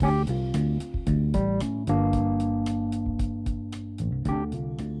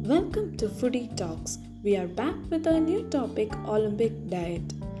to Foodie Talks. We are back with a new topic, Olympic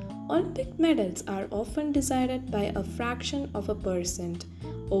Diet. Olympic medals are often decided by a fraction of a percent.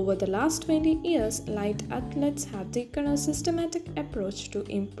 Over the last 20 years, elite athletes have taken a systematic approach to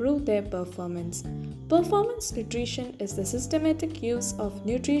improve their performance. Performance nutrition is the systematic use of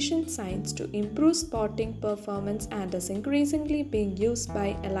nutrition science to improve sporting performance and is increasingly being used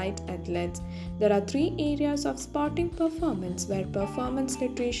by elite athletes. There are three areas of sporting performance where performance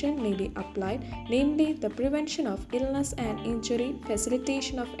nutrition may be applied, namely the prevention of illness and injury,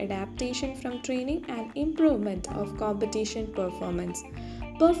 facilitation of adaptation from training, and improvement of competition performance.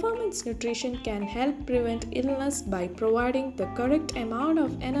 Performance nutrition can help prevent illness by providing the correct amount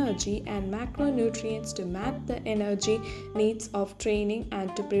of energy and macronutrients to match the energy needs of training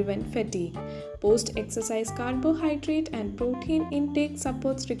and to prevent fatigue. Post-exercise carbohydrate and protein intake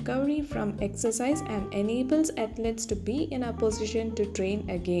supports recovery from exercise and enables athletes to be in a position to train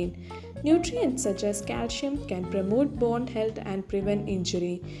again. Nutrients such as calcium can promote bone health and prevent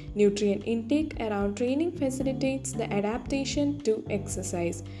injury. Nutrient intake around training facilitates the adaptation to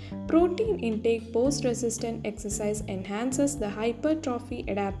exercise. Protein intake post-resistant exercise enhances the hypertrophy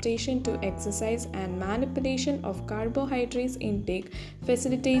adaptation to exercise, and manipulation of carbohydrates intake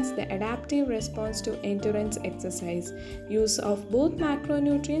facilitates the adaptive response to endurance exercise. Use of both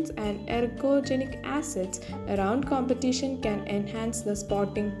macronutrients and ergogenic acids around competition can enhance the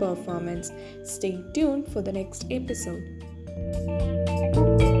sporting performance. Stay tuned for the next episode.